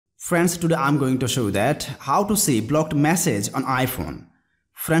Friends, today I'm going to show you that how to see blocked message on iPhone.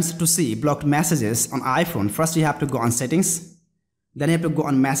 Friends, to see blocked messages on iPhone, first you have to go on settings, then you have to go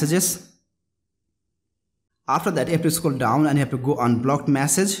on messages. After that you have to scroll down and you have to go on blocked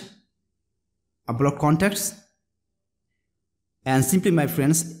message or blocked contacts. And simply, my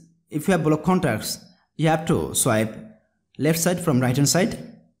friends, if you have blocked contacts, you have to swipe left side from right hand side,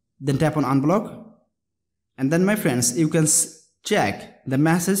 then tap on unblock, and then, my friends, you can check the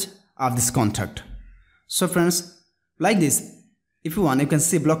message of this contact. So friends, like this, if you want, you can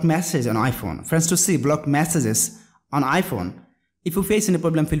see blocked message on iPhone. Friends, to see blocked messages on iPhone, if you face any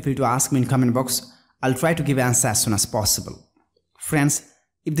problem, feel free to ask me in comment box. I'll try to give answer as soon as possible. Friends,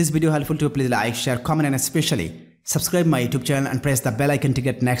 if this video helpful to you, please like, share, comment, and especially subscribe my YouTube channel and press the bell icon to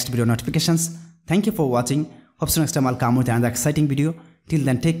get next video notifications. Thank you for watching. Hope so next time I'll come with another exciting video. Till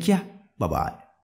then, take care. Bye bye.